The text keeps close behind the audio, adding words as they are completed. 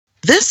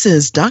This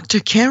is Dr.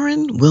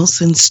 Karen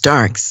Wilson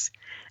Starks,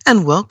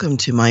 and welcome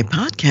to my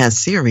podcast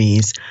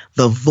series,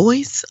 The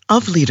Voice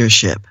of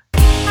Leadership.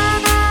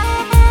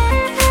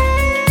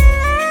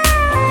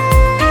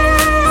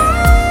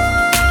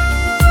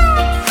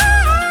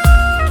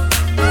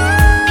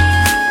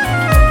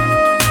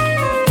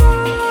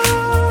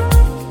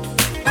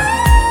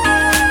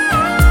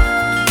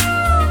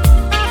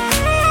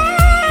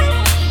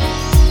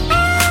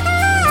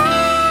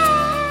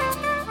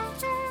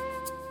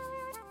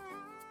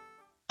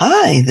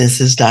 Hi,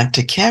 this is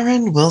Dr.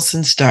 Karen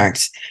Wilson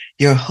Starks,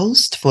 your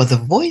host for The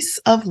Voice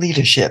of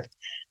Leadership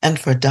and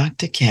for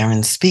Dr.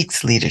 Karen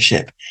Speaks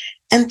Leadership.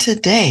 And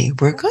today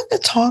we're going to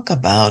talk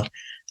about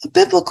a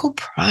biblical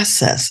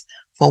process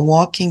for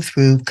walking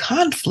through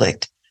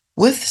conflict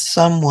with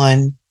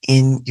someone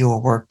in your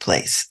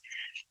workplace.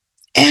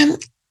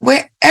 And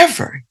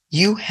wherever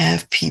you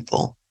have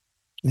people,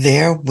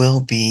 there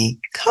will be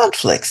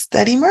conflicts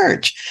that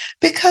emerge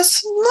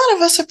because none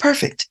of us are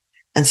perfect.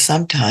 And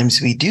sometimes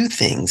we do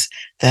things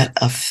that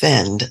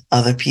offend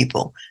other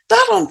people,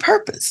 not on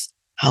purpose.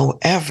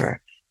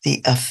 However,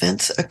 the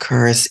offense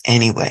occurs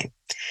anyway.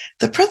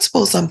 The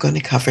principles I'm going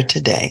to cover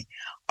today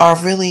are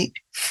really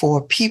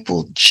for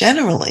people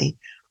generally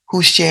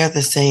who share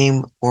the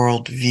same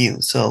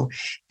worldview. So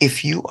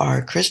if you are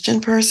a Christian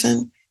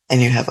person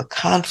and you have a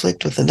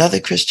conflict with another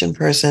Christian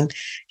person,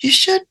 you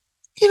should,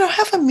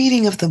 have a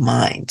meeting of the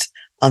minds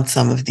on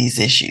some of these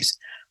issues.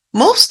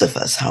 Most of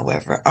us,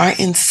 however, are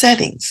in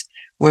settings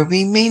where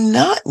we may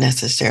not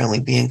necessarily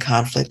be in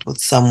conflict with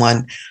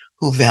someone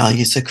who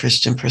values a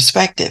Christian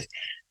perspective.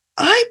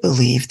 I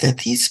believe that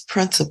these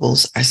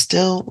principles are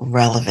still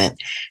relevant,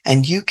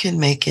 and you can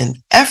make an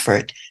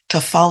effort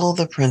to follow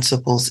the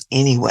principles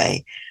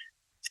anyway.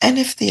 And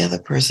if the other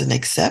person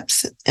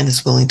accepts and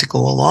is willing to go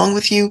along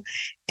with you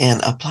in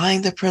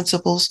applying the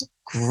principles,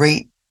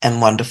 great and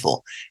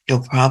wonderful.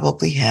 You'll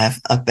probably have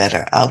a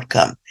better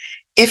outcome.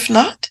 If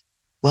not,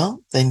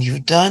 well, then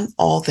you've done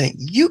all that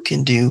you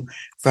can do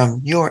from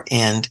your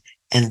end,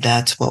 and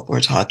that's what we're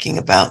talking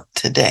about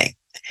today.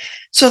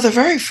 So the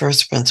very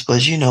first principle,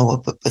 as you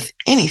know, with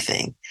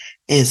anything,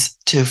 is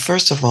to,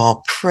 first of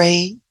all,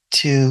 pray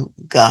to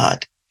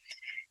God.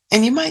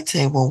 And you might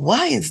say, well,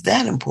 why is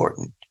that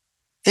important?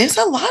 There's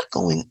a lot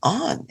going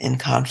on in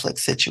conflict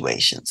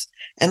situations,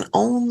 and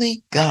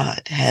only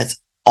God has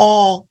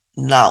all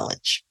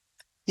knowledge.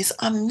 He's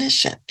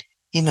omniscient.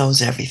 He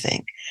knows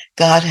everything.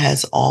 God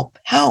has all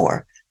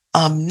power,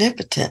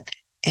 omnipotent,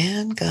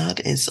 and God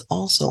is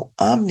also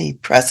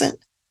omnipresent,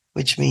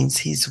 which means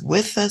he's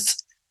with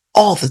us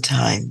all the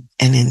time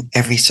and in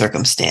every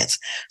circumstance.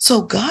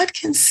 So God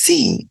can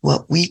see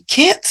what we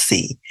can't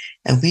see,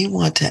 and we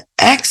want to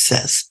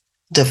access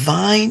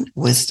divine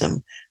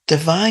wisdom,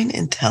 divine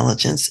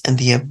intelligence, and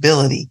the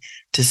ability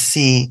to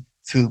see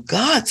through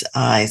God's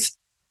eyes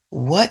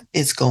what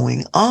is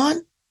going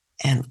on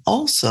and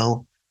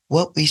also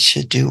what we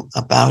should do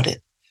about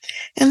it.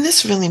 And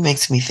this really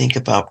makes me think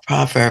about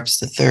Proverbs,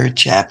 the 3rd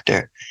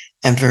chapter,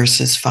 and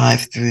verses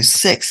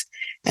 5-6.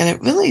 And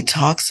it really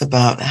talks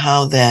about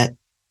how that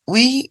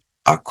we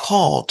are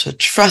called to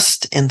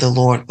trust in the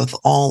Lord with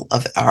all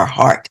of our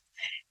heart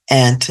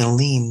and to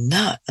lean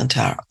not unto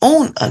our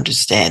own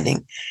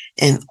understanding.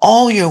 In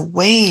all your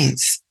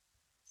ways,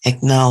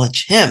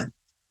 acknowledge him,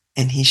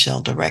 and he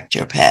shall direct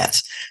your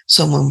paths.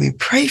 So when we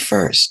pray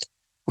first,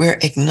 we're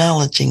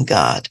acknowledging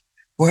God.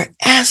 We're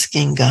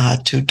asking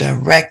God to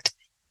direct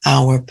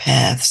our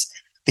paths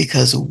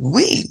because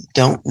we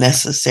don't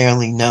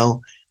necessarily know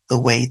the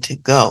way to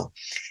go.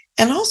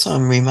 And also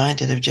I'm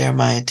reminded of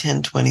Jeremiah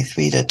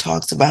 10:23 that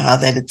talks about how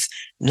that it's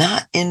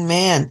not in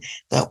man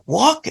that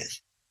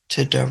walketh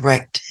to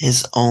direct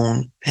his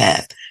own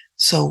path.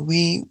 So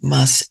we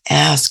must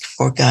ask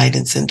for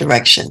guidance and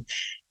direction.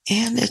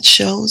 And it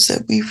shows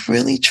that we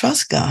really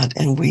trust God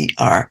and we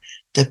are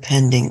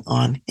depending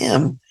on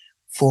him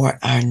for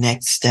our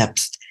next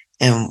steps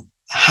and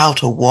how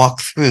to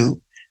walk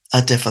through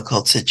a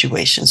difficult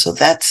situation. So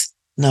that's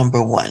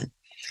number one.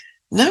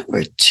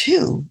 Number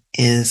two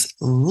is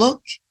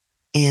look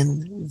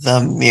in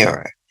the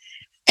mirror.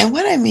 And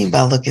what I mean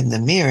by look in the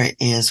mirror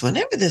is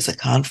whenever there's a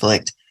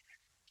conflict,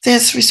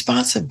 there's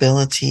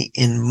responsibility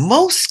in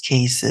most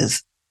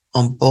cases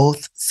on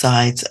both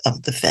sides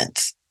of the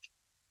fence.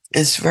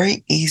 It's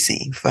very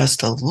easy for us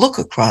to look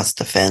across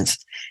the fence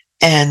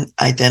and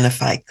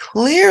identify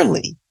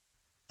clearly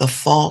the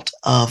fault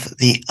of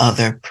the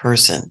other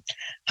person.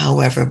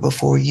 However,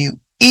 before you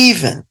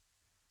even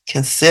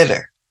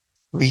consider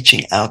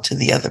reaching out to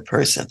the other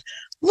person,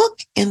 look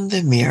in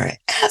the mirror.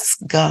 Ask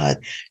God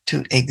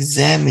to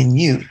examine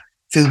you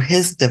through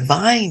his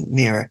divine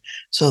mirror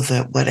so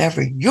that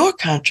whatever your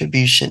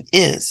contribution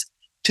is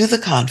to the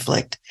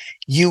conflict,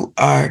 you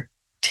are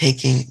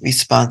taking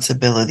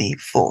responsibility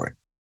for it.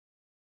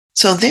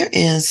 So there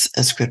is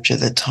a scripture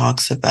that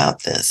talks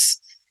about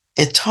this.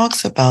 It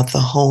talks about the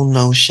whole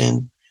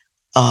notion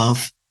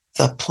of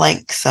the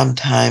plank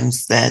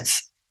sometimes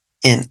that's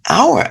in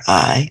our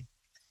eye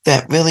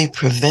that really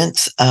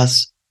prevents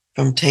us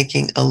from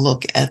taking a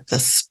look at the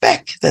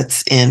speck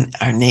that's in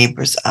our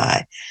neighbor's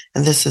eye.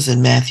 And this is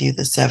in Matthew,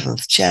 the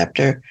 7th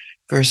chapter,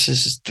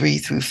 verses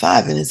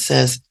 3-5. And it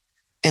says,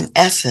 in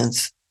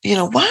essence,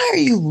 why are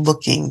you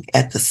looking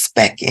at the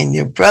speck in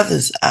your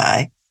brother's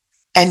eye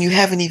and you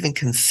haven't even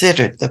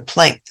considered the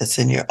plank that's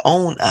in your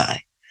own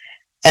eye?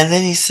 And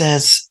then he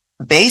says,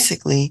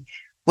 basically,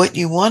 what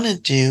you want to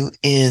do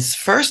is,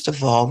 first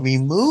of all,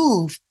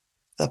 remove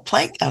the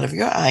plank out of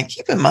your eye.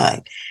 Keep in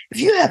mind, if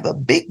you have a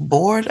big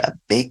board, a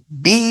big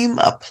beam,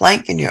 a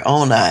plank in your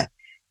own eye,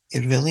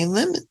 it really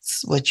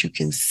limits what you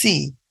can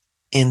see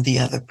in the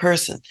other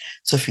person.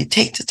 So if you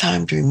take the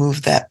time to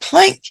remove that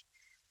plank,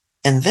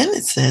 and then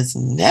it says,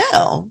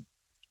 now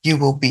you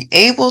will be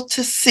able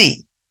to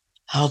see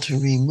how to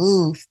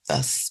remove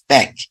the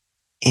speck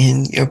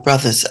in your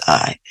brother's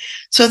eye.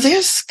 So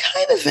there's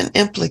kind of an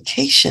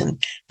implication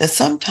that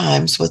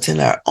sometimes what's in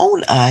our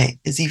own eye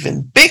is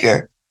even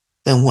bigger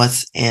than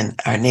what's in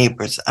our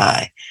neighbor's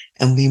eye.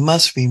 And we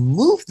must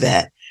remove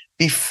that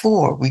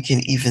before we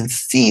can even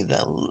see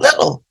the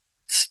little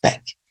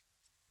speck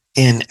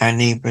in our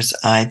neighbor's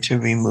eye to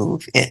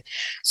remove it.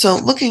 So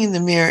looking in the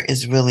mirror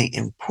is really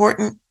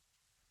important,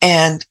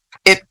 and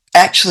it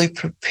actually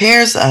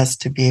prepares us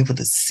to be able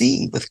to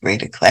see with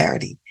greater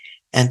clarity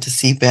and to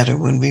see better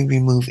when we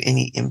remove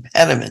any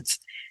impediments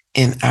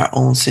in our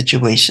own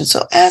situation.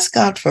 So ask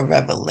God for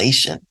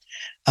revelation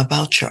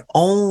about your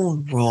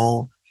own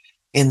role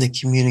in the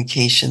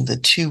communication, the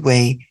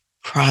two-way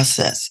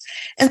process.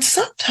 And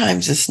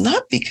sometimes it's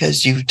not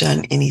because you've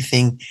done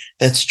anything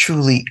that's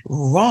truly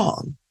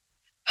wrong.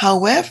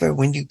 However,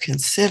 when you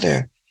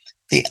consider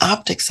the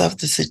optics of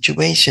the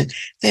situation,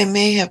 there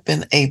may have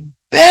been a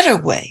better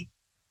way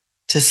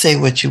to say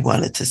what you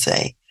wanted to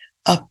say,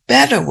 a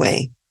better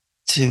way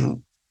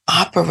to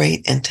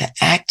operate and to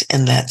act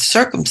in that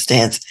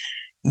circumstance,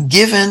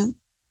 given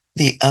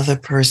the other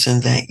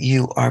person that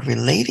you are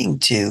relating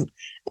to.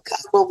 God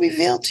will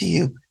reveal to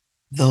you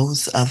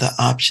those other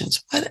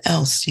options. What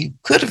else you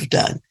could have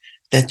done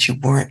that you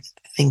weren't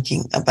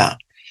thinking about?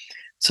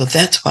 So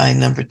that's why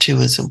number 2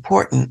 is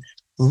important.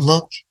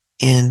 Look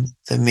in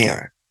the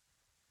mirror.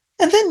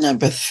 And then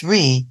number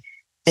 3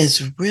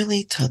 is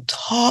really to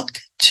talk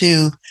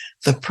to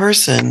the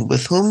person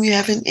with whom you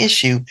have an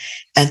issue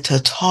and to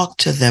talk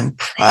to them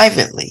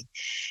privately.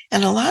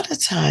 And a lot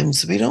of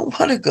times we don't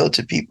want to go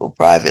to people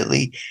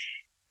privately,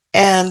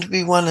 and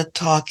we want to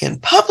talk in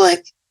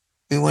public.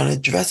 We want to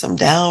dress them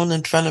down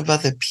in front of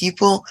other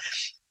people.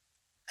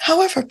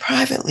 However,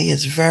 privately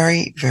is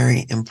very,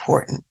 very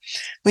important.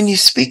 When you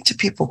speak to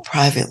people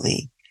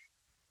privately,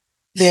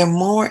 they're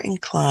more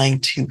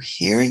inclined to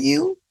hear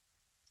you,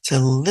 to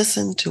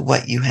listen to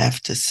what you have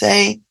to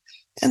say,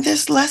 and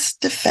there's less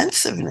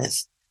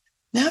defensiveness.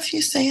 Now, if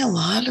you say a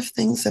lot of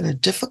things that are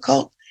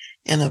difficult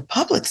in a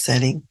public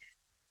setting,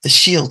 the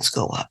shields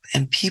go up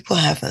and people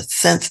have a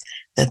sense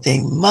that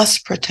they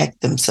must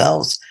protect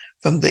themselves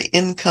from the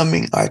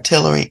incoming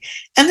artillery,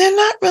 and they're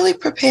not really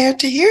prepared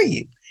to hear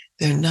you.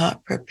 They're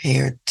not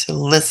prepared to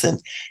listen.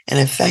 And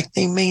in fact,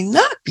 they may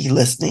not be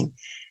listening.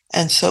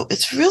 And so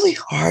it's really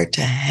hard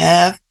to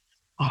have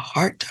a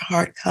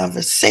heart-to-heart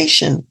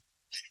conversation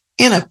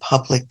in a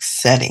public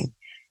setting.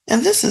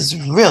 And this is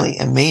really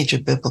a major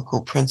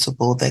biblical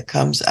principle that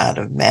comes out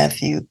of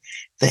Matthew,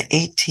 the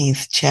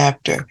 18th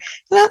chapter.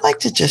 And I'd like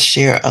to just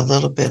share a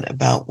little bit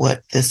about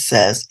what this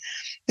says.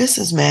 This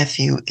is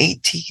Matthew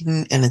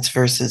 18, and it's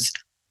verses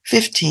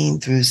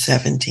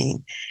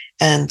 15-17.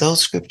 And those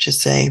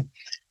scriptures say,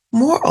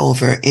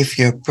 moreover, if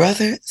your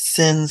brother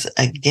sins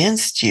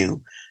against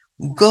you,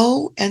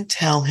 go and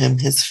tell him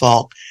his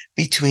fault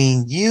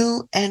between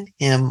you and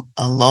him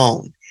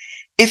alone.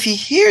 If he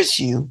hears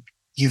you,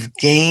 you've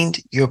gained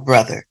your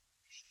brother.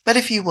 But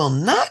if he will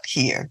not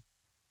hear,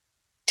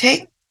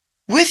 take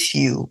with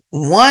you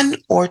 1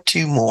 or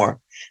 2 more,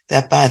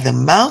 that by the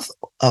mouth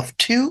of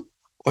 2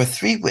 or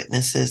 3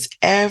 witnesses,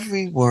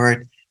 every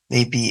word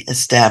may be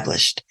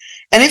established.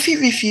 And if he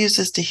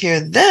refuses to hear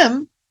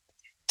them,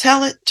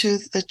 tell it to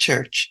the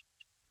church.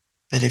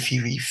 But if he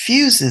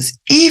refuses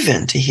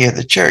even to hear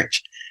the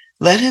church,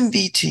 let him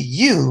be to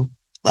you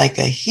like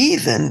a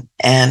heathen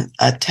and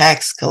a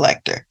tax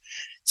collector.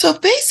 So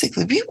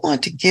basically, we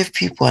want to give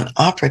people an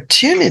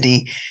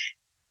opportunity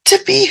to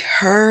be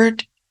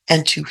heard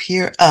and to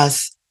hear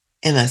us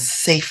in a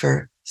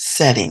safer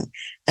setting.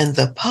 And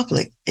the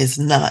public is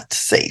not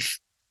safe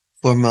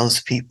for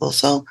most people.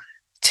 So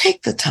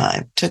take the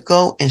time to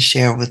go and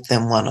share with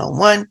them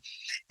one-on-one.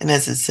 And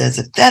as it says,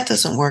 if that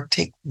doesn't work,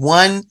 take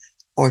 1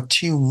 or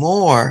 2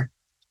 more.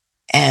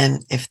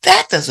 And if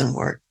that doesn't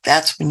work,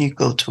 that's when you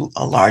go to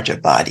a larger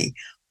body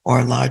or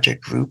a larger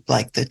group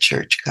like the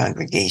church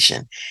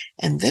congregation.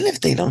 And then if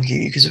they don't hear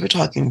you, because we're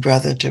talking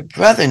brother to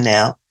brother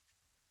now,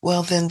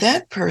 well, then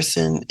that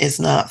person is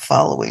not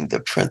following the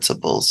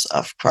principles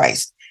of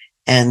Christ.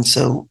 And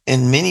so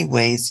in many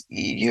ways,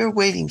 you're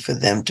waiting for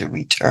them to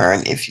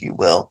return, if you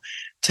will,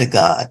 to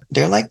God.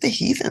 They're like the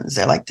heathens.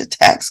 They're like the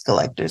tax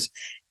collectors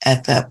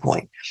at that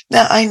point.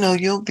 Now, I know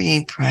you'll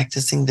be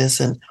practicing this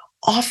in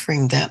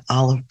offering that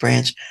olive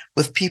branch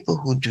with people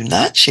who do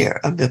not share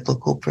a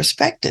biblical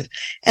perspective.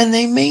 And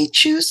they may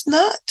choose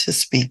not to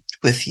speak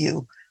with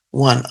you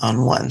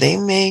one-on-one. They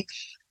may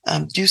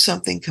do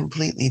something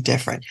completely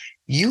different.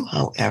 You,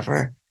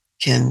 however,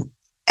 can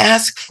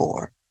ask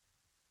for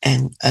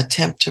and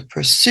attempt to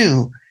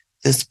pursue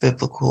this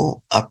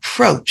biblical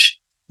approach,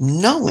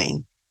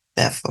 knowing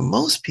that for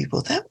most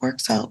people, that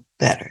works out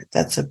better.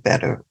 That's a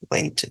better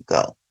way to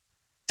go.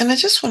 And I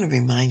just want to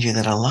remind you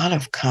that a lot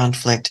of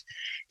conflict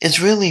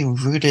is really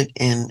rooted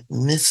in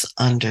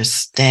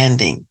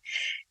misunderstanding.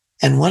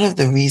 And one of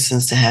the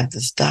reasons to have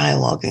this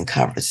dialogue and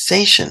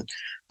conversation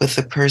with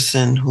the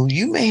person who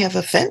you may have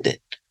offended,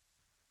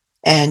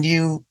 and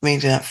you may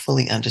not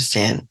fully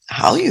understand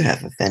how you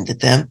have offended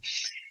them,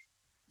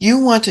 you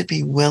want to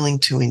be willing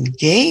to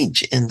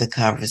engage in the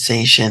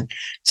conversation,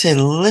 to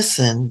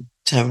listen,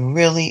 to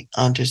really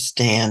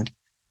understand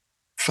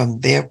from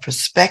their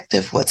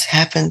perspective what's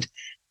happened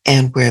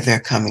and where they're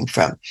coming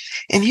from.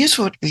 And here's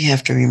what we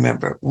have to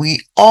remember.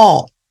 We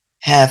all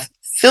have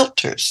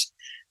filters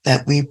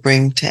that we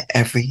bring to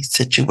every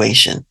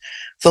situation.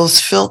 Those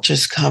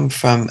filters come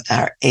from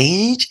our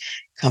age,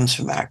 comes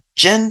from our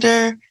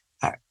gender,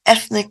 our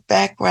ethnic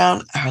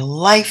background, our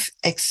life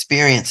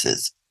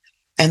experiences.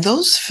 And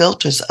those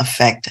filters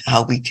affect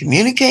how we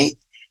communicate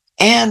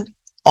and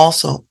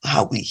also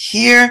how we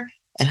hear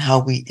and how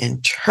we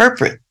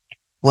interpret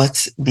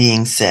what's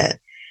being said.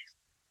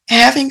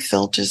 Having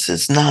filters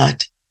is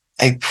not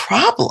a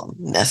problem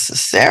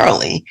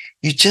necessarily.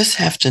 You just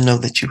have to know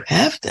that you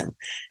have them.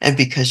 And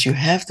because you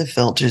have the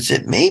filters,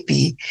 it may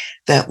be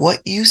that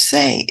what you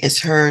say is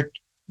heard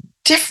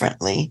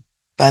differently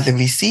by the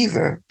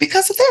receiver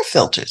because of their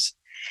filters.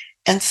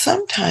 And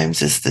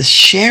sometimes it's the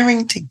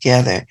sharing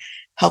together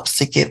helps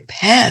to get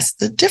past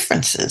the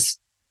differences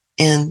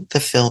in the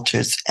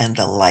filters and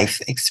the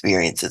life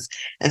experiences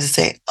and to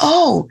say,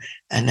 oh,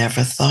 I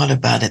never thought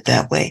about it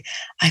that way.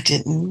 I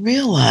didn't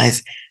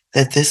realize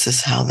that this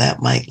is how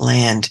that might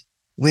land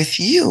with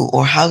you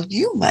or how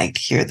you might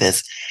hear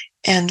this.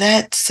 And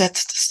that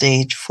sets the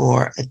stage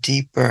for a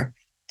deeper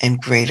and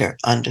greater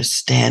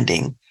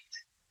understanding.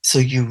 So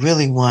you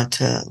really want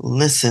to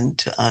listen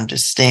to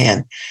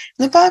understand.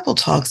 The Bible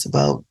talks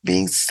about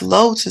being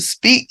slow to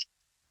speak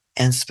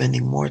and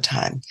spending more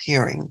time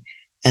hearing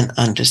and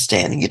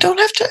understanding. You don't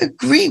have to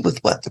agree with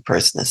what the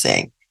person is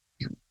saying.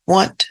 You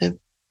want to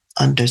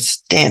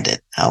understand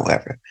it,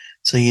 however,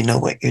 so you know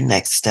what your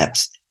next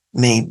steps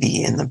may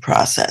be in the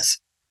process.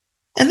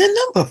 And then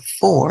number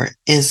 4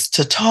 is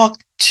to talk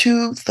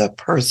to the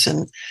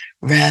person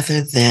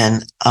rather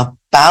than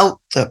about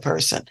the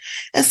person.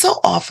 And so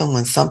often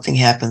when something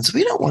happens,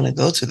 we don't want to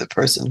go to the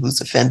person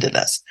who's offended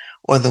us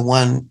or the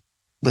one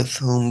with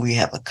whom we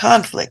have a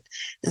conflict.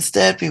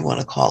 Instead, we want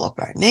to call up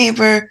our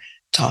neighbor,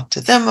 talk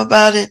to them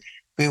about it.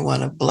 We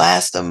want to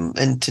blast them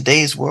in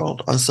today's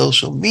world on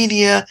social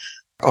media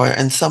or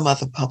in some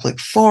other public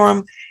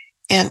forum.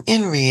 And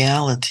in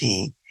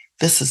reality,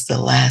 this is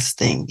the last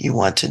thing you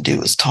want to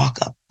do is talk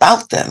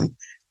about them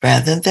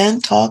rather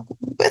than talk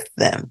with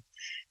them.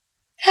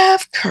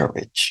 Have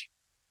courage.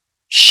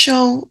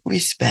 Show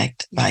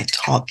respect by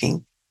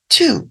talking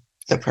to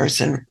the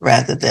person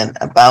rather than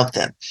about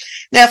them.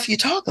 Now, if you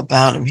talk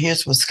about them,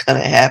 here's what's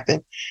going to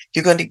happen.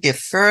 You're going to get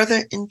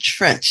further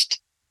entrenched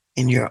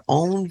in your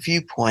own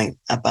viewpoint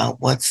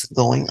about what's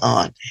going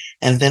on.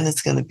 And then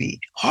it's going to be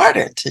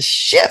harder to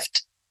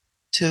shift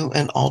to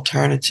an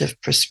alternative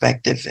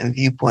perspective and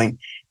viewpoint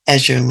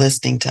as you're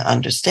listening to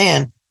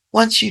understand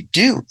once you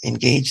do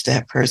engage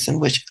that person,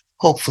 which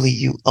hopefully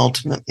you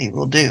ultimately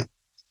will do.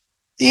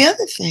 The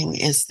other thing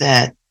is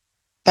that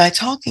by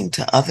talking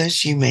to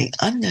others, you may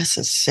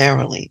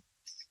unnecessarily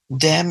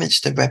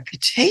damage the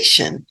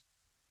reputation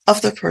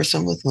of the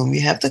person with whom you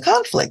have the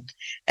conflict.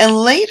 And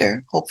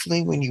later,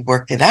 hopefully, when you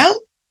work it out,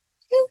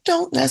 you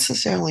don't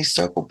necessarily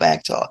circle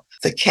back to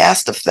the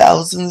cast of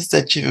thousands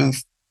that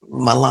you've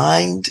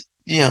maligned,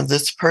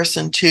 this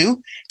person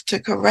to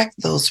correct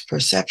those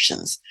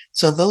perceptions.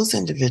 So those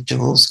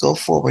individuals go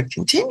forward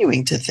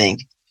continuing to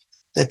think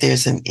that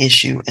there's an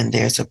issue and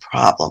there's a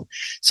problem.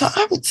 So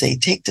I would say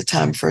take the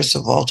time, first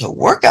of all, to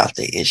work out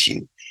the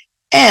issue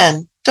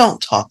and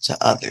don't talk to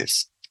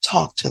others.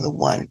 Talk to the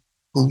one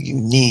who you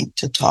need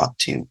to talk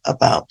to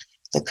about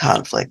the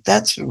conflict.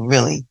 That's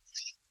really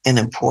an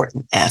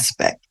important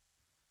aspect.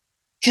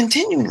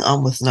 Continuing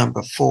on with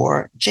number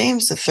 4,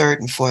 James, the 3rd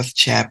and 4th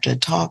chapter,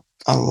 talk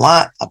a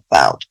lot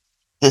about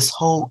this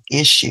whole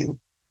issue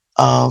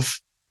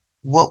of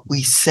what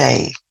we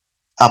say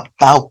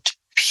about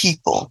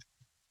people.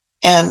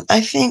 And I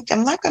think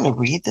I'm not going to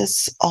read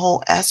this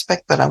whole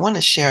aspect, but I want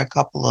to share a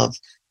couple of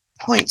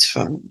points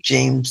from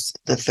James,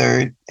 the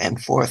 3rd and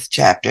 4th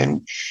chapter.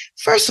 And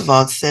first of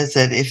all, it says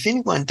that if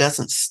anyone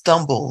doesn't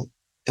stumble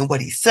in what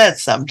he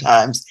says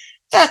sometimes,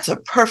 that's a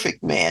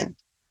perfect man.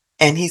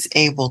 And he's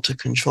able to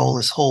control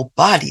his whole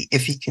body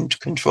if he can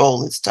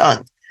control his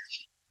tongue.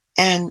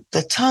 And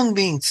the tongue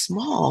being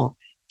small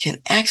can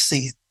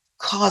actually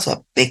cause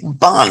a big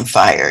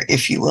bonfire,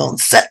 if you will, and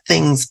set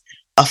things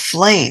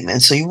aflame.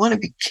 And so you want to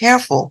be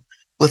careful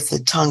with the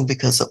tongue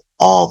because of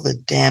all the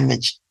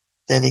damage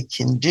that it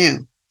can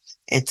do.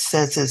 It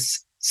says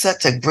it's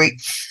such a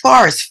great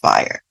forest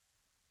fire.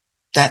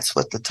 That's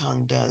what the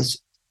tongue does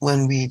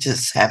when we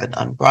just have it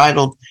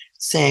unbridled,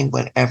 saying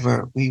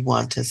whatever we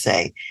want to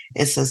say.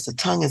 It says the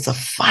tongue is a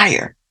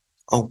fire,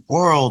 a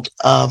world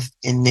of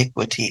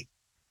iniquity,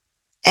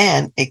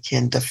 and it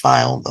can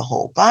defile the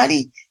whole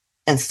body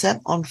and set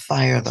on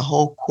fire the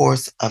whole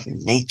course of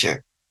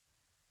nature.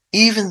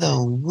 Even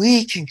though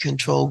we can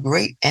control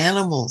great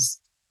animals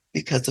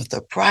because of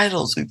the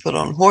bridles we put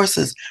on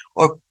horses,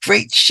 or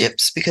great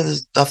ships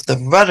because of the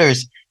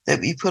rudders that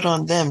we put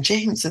on them,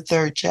 James, the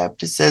 3rd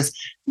chapter says,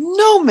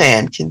 no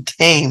man can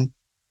tame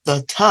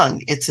the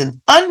tongue. It's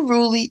an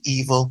unruly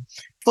evil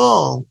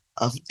full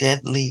of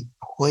deadly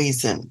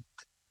poison.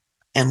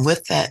 And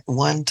with that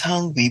one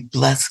tongue, we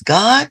bless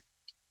God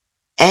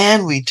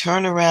and we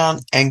turn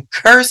around and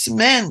curse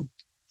men,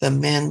 the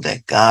men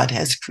that God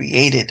has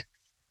created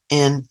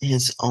in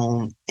his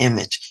own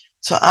image.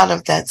 So out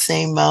of that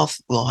same mouth,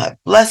 we'll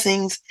have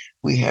blessings,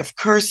 we have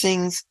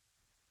cursings,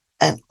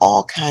 and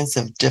all kinds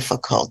of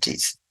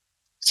difficulties.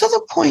 So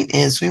the point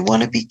is, we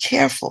want to be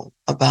careful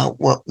about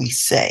what we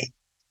say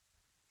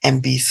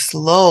and be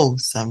slow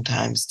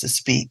sometimes to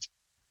speak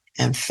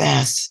and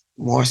fast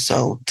more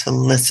so to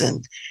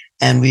listen.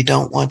 And we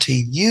don't want to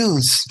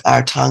use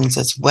our tongues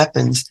as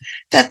weapons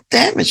that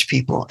damage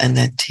people and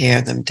that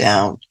tear them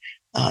down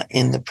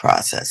in the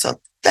process. So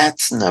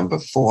that's number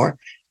 4.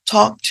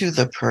 Talk to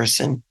the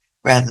person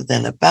rather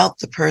than about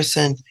the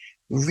person.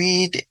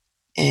 Read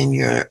in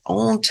your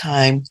own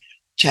time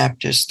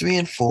chapters 3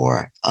 and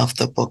 4 of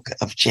the book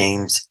of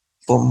James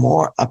for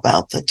more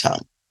about the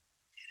tongue.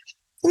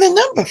 And then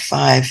number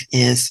 5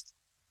 is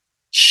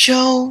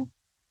show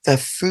the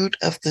fruit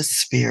of the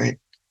Spirit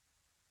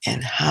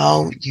and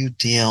how you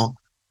deal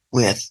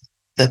with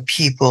the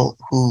people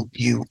who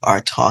you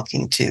are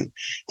talking to.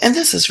 And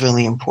this is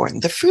really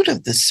important. The fruit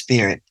of the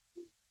Spirit,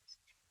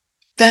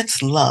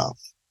 that's love,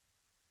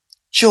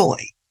 joy,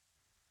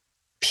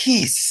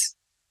 peace,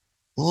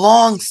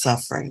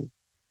 long-suffering,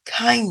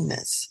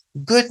 kindness,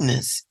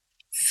 goodness,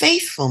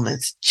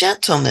 faithfulness,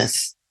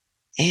 gentleness,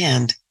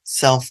 and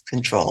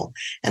self-control.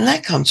 And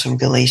that comes from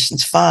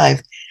Galatians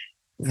 5,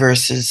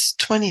 verses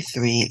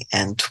 23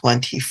 and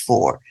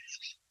 24.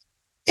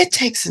 It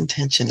takes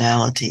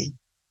intentionality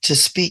to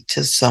speak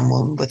to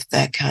someone with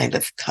that kind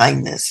of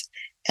kindness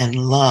and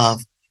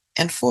love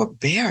and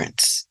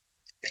forbearance,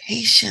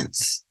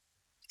 patience.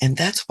 And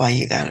that's why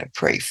you got to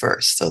pray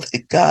first, so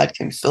that God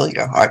can fill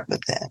your heart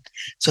with that,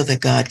 so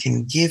that God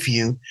can give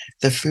you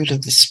the fruit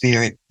of the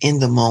Spirit in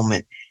the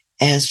moment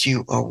as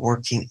you are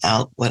working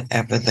out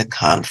whatever the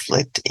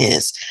conflict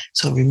is.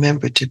 So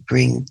remember to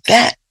bring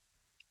that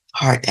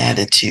heart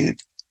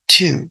attitude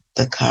to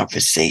the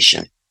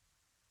conversation.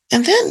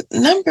 And then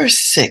number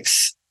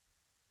 6,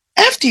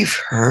 after you've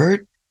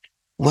heard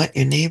what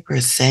your neighbor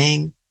is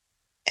saying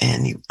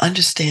and you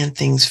understand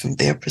things from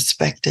their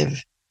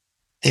perspective,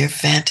 their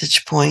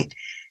vantage point,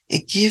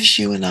 it gives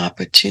you an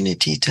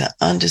opportunity to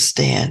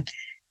understand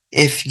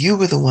if you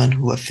were the one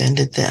who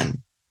offended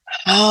them,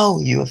 how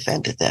you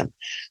offended them.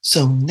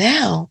 So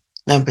now,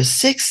 number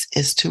 6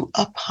 is to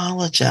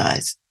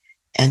apologize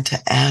and to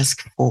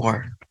ask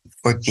for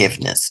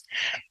forgiveness.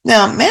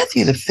 Now,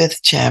 Matthew, the 5th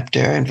chapter,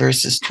 and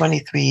verses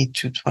 23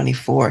 to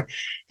 24,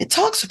 it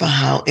talks about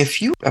how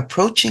if you're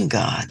approaching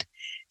God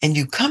and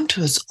you come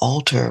to his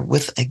altar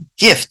with a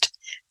gift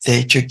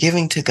that you're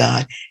giving to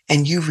God,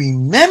 and you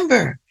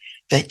remember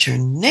that your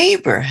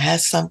neighbor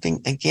has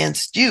something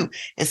against you,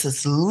 it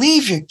says,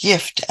 leave your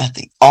gift at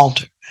the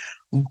altar.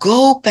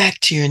 Go back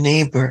to your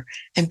neighbor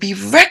and be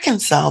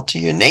reconciled to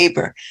your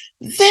neighbor.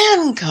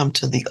 Then come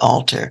to the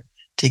altar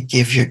to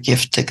give your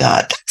gift to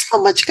God. That's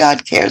how much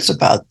God cares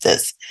about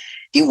this.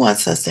 He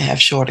wants us to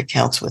have short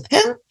accounts with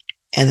him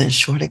and then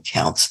short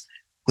accounts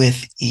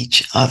with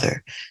each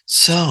other.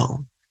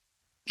 So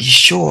be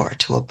sure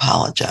to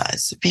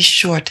apologize. Be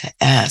sure to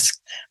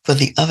ask for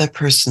the other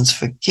person's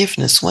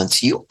forgiveness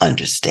once you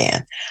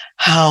understand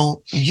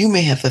how you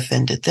may have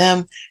offended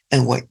them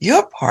and what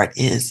your part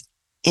is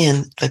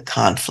in the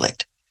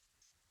conflict.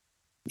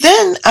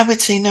 Then I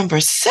would say number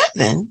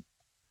 7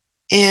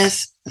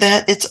 is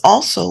that it's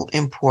also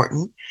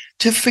important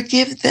to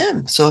forgive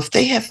them. So if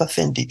they have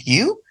offended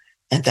you,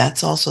 and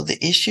that's also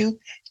the issue,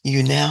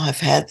 you now have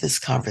had this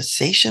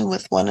conversation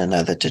with one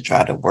another to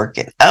try to work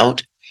it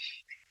out,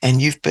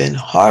 and you've been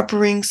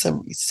harboring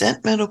some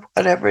resentment or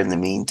whatever in the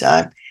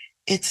meantime,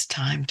 it's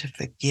time to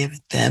forgive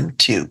them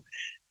too.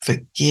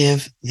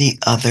 Forgive the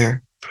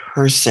other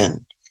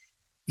person.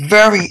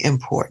 Very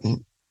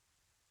important.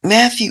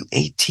 Matthew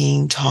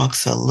 18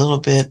 talks a little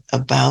bit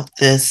about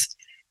this,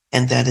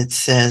 and that it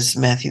says,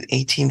 Matthew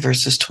 18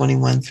 verses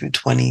 21 through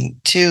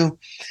 22,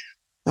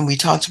 and we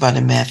talked about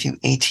in Matthew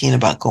 18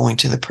 about going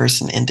to the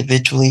person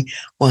individually.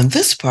 Well, in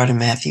this part of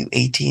Matthew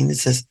 18, it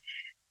says,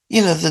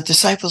 the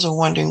disciples are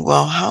wondering,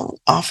 well, how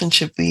often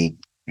should we,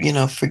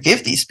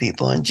 forgive these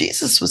people? And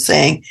Jesus was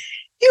saying,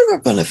 you are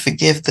going to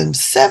forgive them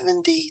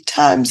 70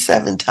 times,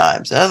 7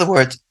 times. In other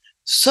words,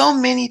 so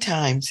many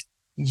times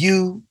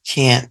You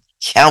can't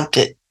count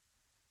it.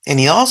 And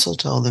he also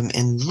told them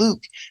in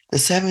Luke, the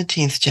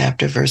 17th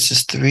chapter,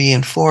 verses 3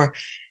 and 4,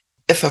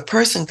 if a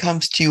person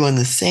comes to you on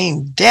the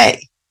same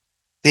day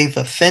they've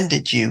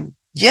offended you,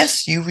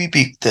 yes, you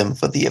rebuke them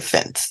for the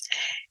offense.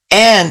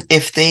 And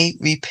if they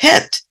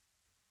repent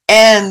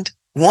and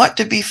want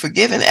to be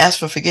forgiven, ask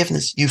for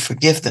forgiveness, you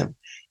forgive them.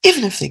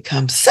 Even if they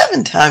come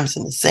 7 times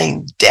in the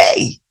same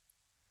day,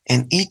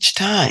 and each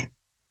time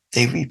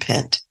they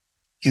repent,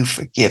 you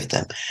forgive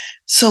them.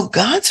 So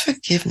God's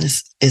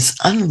forgiveness is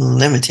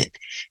unlimited.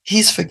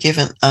 He's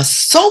forgiven us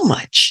so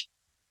much,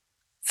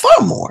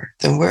 far more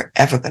than we're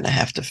ever going to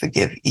have to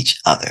forgive each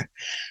other.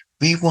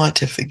 We want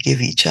to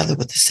forgive each other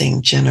with the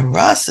same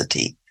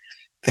generosity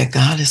that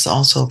God has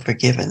also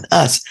forgiven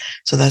us.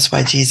 So that's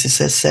why Jesus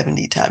says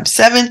 70 times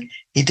 7.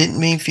 He didn't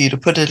mean for you to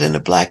put it in a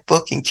black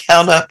book and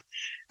count up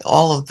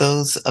all of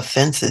those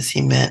offenses.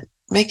 He meant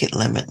make it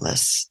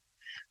limitless.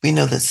 We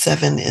know that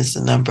 7 is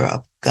the number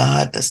of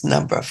God, this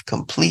number of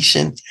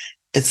completion.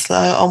 It's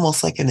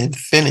almost like an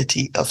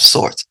infinity of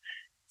sorts.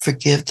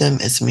 Forgive them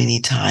as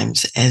many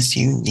times as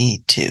you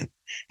need to.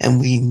 And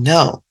we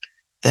know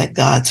that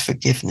God's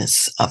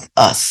forgiveness of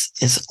us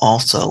is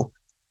also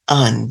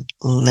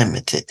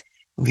unlimited.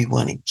 We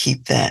want to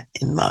keep that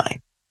in mind.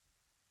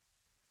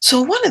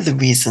 So one of the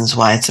reasons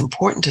why it's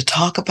important to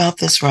talk about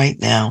this right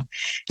now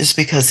is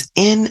because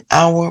in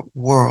our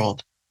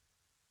world,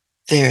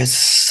 there's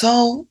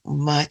so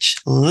much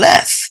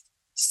less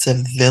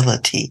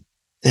civility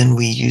than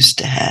we used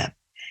to have.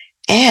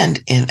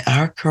 And in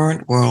our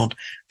current world,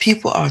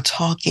 people are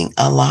talking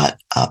a lot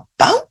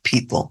about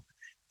people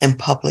in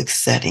public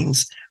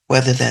settings,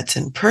 whether that's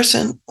in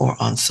person or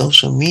on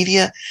social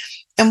media.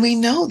 And we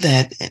know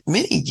that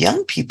many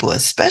young people,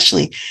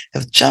 especially,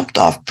 have jumped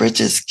off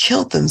bridges,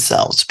 killed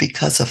themselves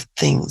because of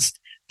things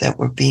that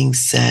were being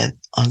said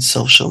on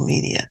social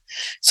media.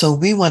 So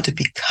we want to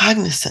be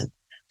cognizant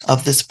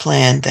of this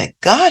plan that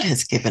God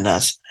has given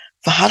us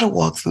for how to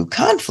walk through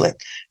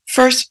conflict.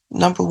 First,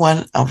 number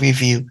 1, I'll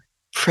review.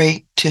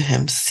 Pray to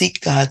him.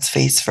 Seek God's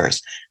face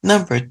first.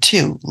 Number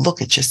 2,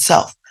 look at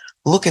yourself.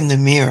 Look in the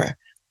mirror.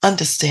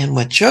 Understand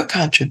what your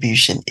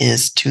contribution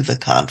is to the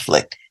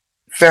conflict.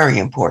 Very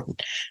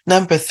important.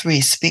 Number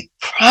 3, speak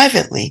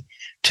privately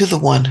to the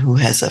one who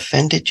has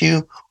offended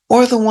you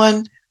or the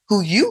one who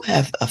you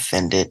have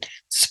offended.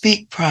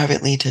 Speak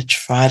privately to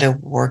try to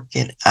work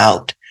it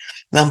out.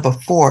 Number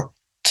 4,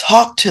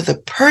 talk to the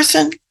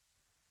person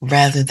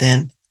rather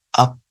than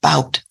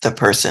about the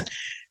person.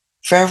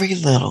 Very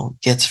little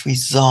gets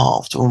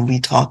resolved when we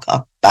talk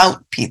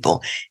about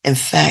people. In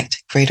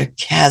fact, greater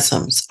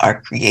chasms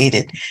are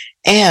created,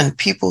 and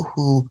people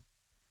who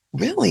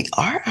really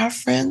are our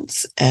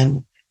friends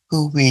and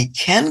who we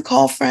can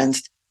call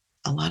friends,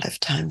 a lot of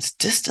times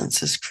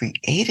distance is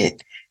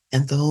created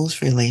and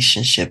those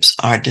relationships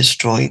are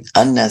destroyed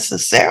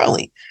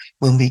unnecessarily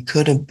when we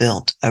could have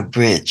built a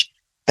bridge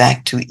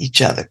back to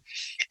each other.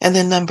 And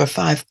then number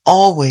 5,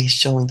 always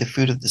showing the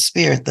fruit of the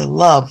Spirit, the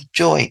love,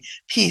 joy,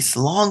 peace,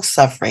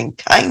 long-suffering,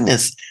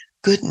 kindness,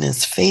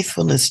 goodness,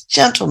 faithfulness,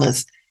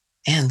 gentleness,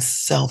 and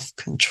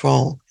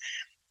self-control.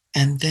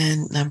 And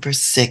then number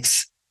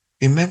 6,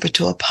 remember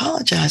to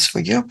apologize for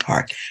your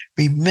part.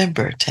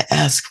 Remember to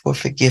ask for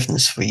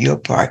forgiveness for your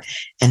part.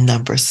 And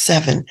number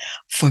 7,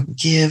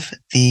 forgive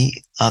the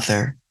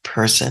other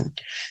person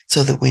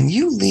so that when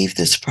you leave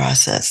this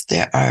process,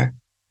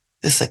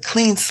 there's a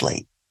clean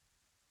slate,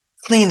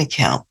 clean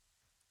account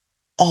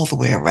all the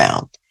way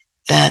around.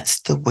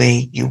 That's the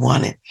way you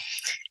want it.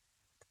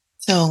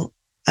 So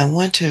I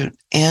want to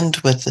end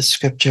with the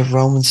scripture of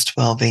Romans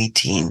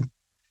 12:18.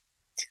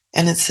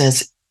 And it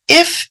says,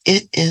 if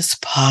it is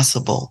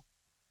possible,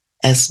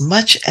 as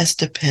much as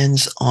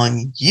depends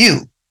on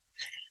you,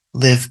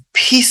 live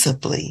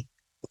peaceably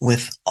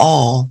with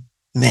all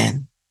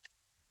men.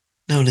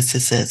 Notice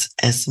it says,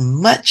 as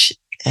much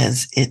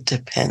as it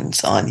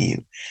depends on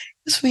you.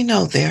 Because we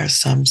know there are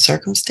some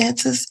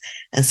circumstances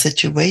and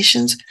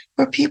situations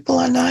where people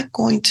are not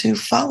going to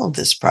follow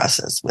this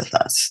process with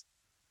us.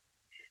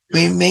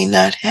 We may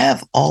not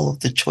have all of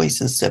the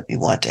choices that we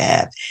want to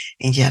have.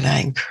 And yet I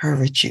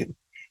encourage you,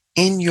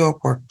 in your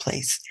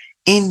workplace,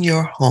 in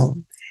your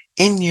home,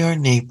 in your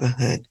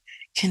neighborhood,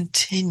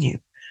 continue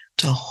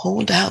to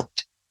hold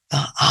out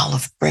the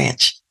olive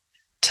branch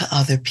to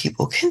other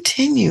people.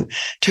 Continue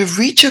to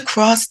reach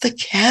across the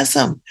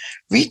chasm,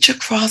 reach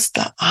across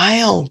the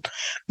aisle,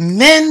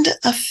 mend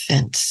a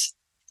fence,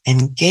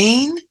 and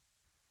gain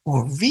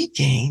or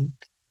regain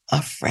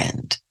a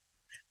friend.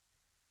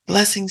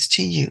 Blessings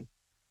to you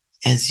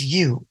as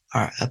you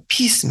are a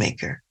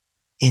peacemaker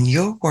in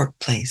your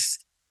workplace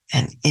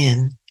and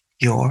in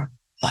your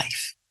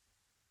life.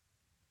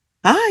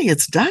 Hi,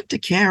 it's Dr.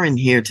 Karen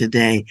here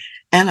today,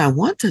 and I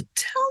want to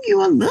tell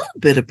you a little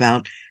bit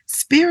about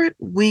Spirit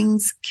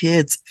Wings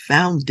Kids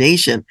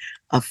Foundation,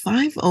 a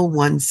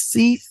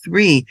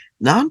 501c3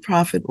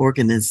 nonprofit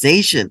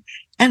organization,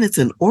 and it's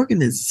an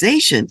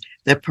organization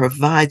that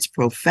provides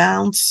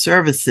profound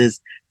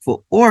services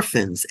for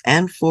orphans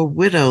and for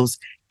widows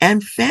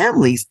and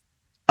families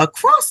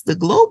across the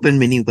globe in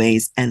many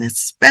ways, and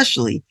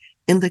especially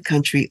in the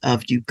country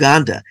of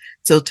Uganda.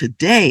 So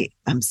today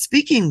I'm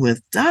speaking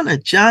with Donna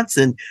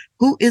Johnson,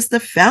 who is the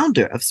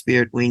founder of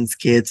Spirit Wings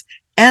Kids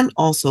and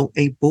also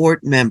a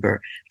board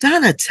member.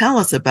 Donna, tell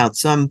us about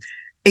some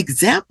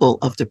example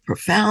of the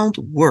profound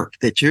work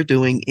that you're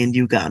doing in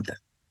Uganda.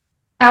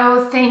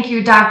 Oh, thank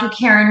you, Dr.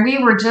 Karen.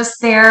 We were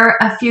just there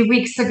a few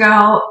weeks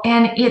ago,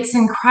 and it's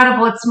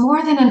incredible. It's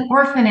more than an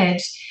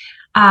orphanage.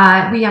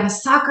 We have a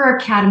soccer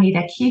academy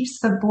that keeps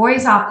the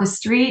boys off the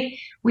street.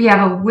 We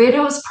have a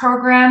widows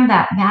program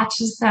that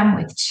matches them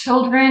with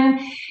children.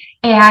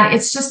 And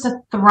it's just a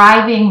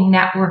thriving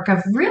network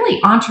of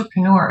really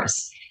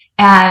entrepreneurs.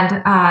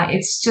 And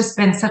it's just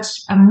been such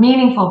a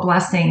meaningful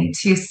blessing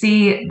to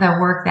see the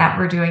work that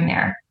we're doing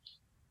there.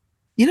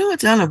 You know what,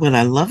 Donna, what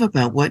I love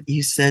about what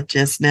you said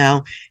just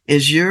now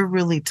is you're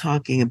really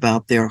talking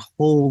about their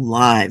whole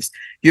lives.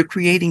 You're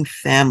creating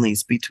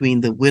families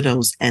between the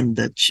widows and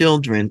the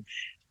children.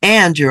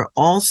 And you're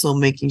also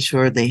making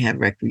sure they have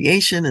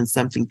recreation and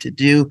something to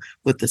do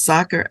with the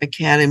soccer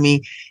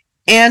academy.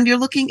 And you're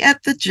looking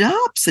at the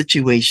job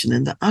situation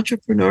and the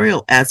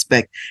entrepreneurial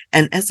aspect.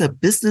 And as a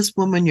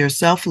businesswoman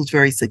yourself who's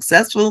very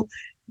successful,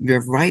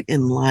 you're right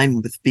in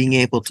line with being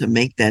able to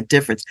make that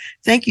difference.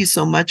 Thank you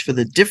so much for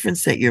the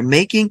difference that you're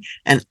making.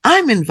 And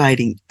I'm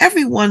inviting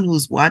everyone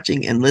who's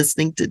watching and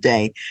listening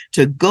today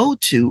to go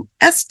to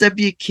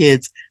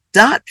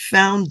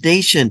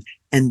swkids.foundation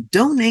and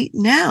donate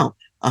now.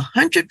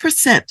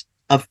 100%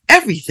 of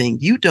everything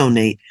you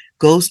donate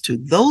goes to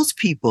those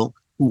people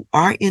who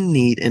are in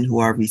need and who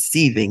are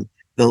receiving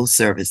those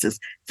services.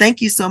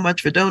 Thank you so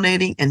much for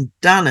donating. And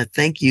Donna,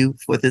 thank you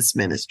for this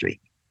ministry.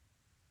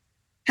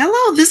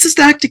 Hello, this is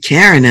Dr.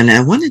 Karen, and I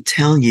want to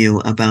tell you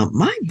about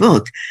my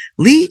book,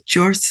 Lead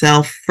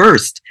Yourself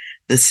First,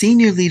 the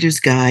Senior Leader's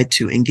Guide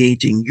to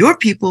Engaging Your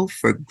People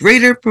for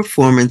Greater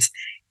Performance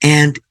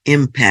and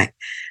Impact.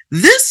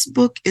 This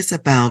book is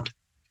about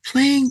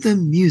playing the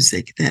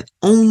music that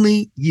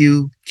only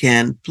you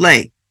can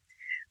play.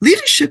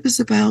 Leadership is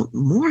about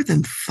more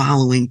than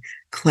following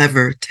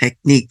clever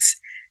techniques.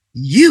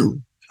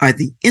 You are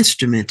the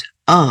instrument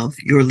of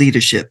your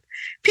leadership.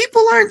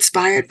 People are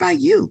inspired by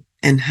you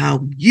and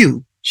how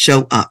you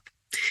show up.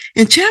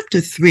 In chapter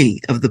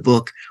 3 of the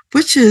book,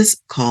 which is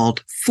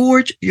called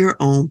Forge Your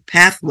Own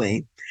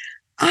Pathway,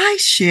 I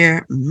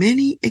share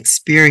many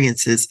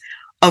experiences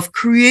of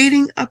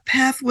creating a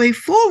pathway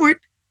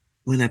forward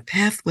when a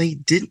pathway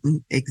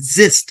didn't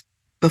exist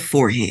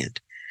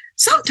beforehand.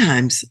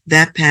 Sometimes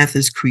that path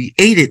is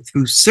created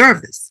through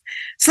service,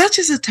 such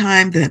as a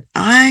time that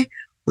I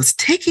was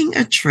taking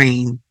a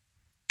train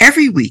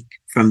every week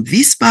from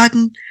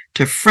Wiesbaden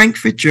to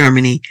Frankfurt,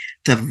 Germany,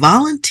 to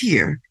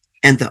volunteer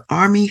in the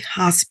Army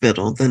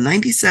Hospital, the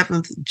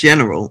 97th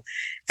General,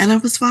 and I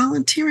was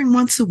volunteering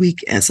once a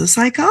week as a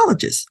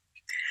psychologist.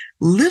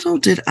 Little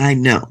did I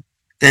know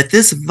that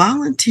this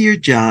volunteer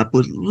job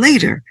would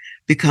later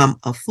become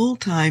a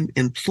full-time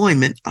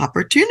employment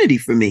opportunity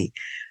for me.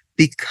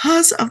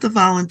 Because of the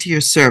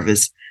volunteer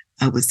service,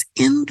 I was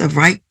in the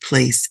right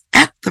place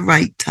at the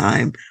right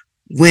time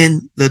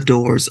when the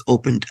doors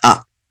opened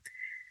up.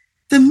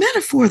 The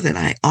metaphor that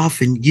I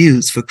often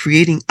use for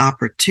creating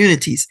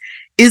opportunities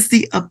is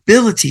the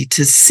ability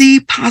to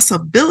see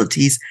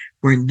possibilities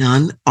where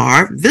none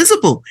are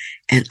visible.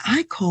 And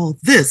I call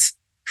this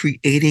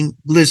creating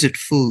blizzard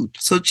food.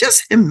 So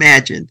just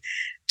imagine,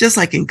 just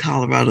like in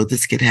Colorado,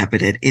 this could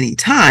happen at any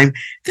time.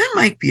 There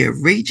might be a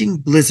raging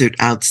blizzard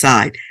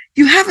outside.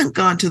 You haven't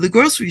gone to the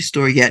grocery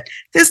store yet.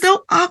 There's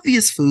no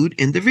obvious food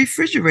in the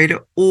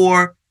refrigerator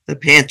or the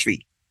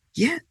pantry.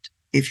 Yet,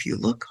 if you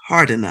look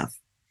hard enough,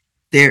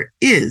 there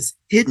is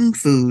hidden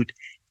food,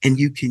 and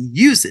you can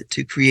use it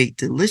to create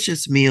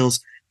delicious meals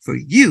for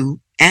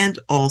you and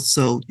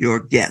also your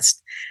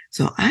guests.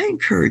 So I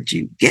encourage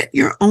you, get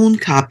your own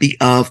copy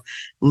of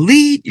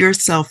Lead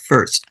Yourself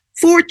First.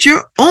 Forge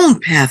your own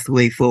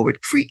pathway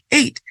forward.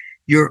 Create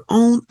your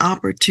own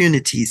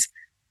opportunities.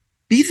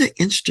 Be the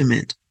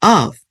instrument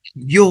of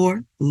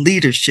your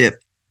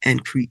leadership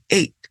and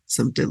create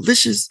some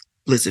delicious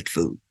blizzard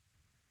food.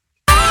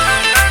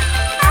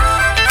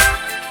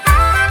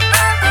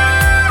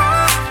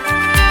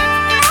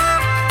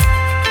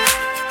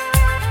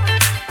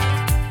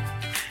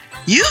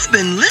 You've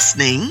been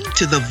listening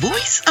to The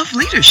Voice of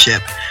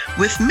Leadership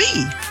with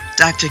me,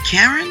 Dr.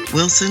 Karen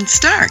Wilson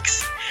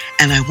Starks.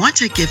 And I want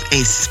to give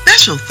a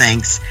special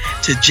thanks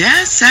to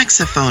jazz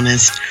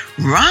saxophonist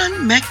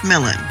Ron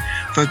McMillan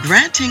for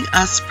granting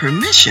us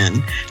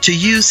permission to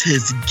use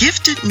his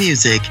gifted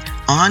music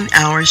on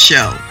our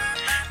show.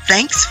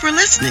 Thanks for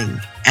listening,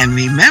 and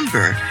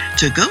remember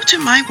to go to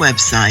my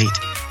website,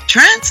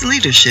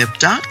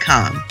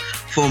 transleadership.com,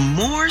 for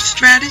more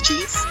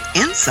strategies,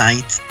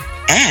 insights,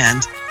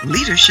 and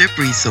leadership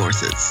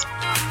resources.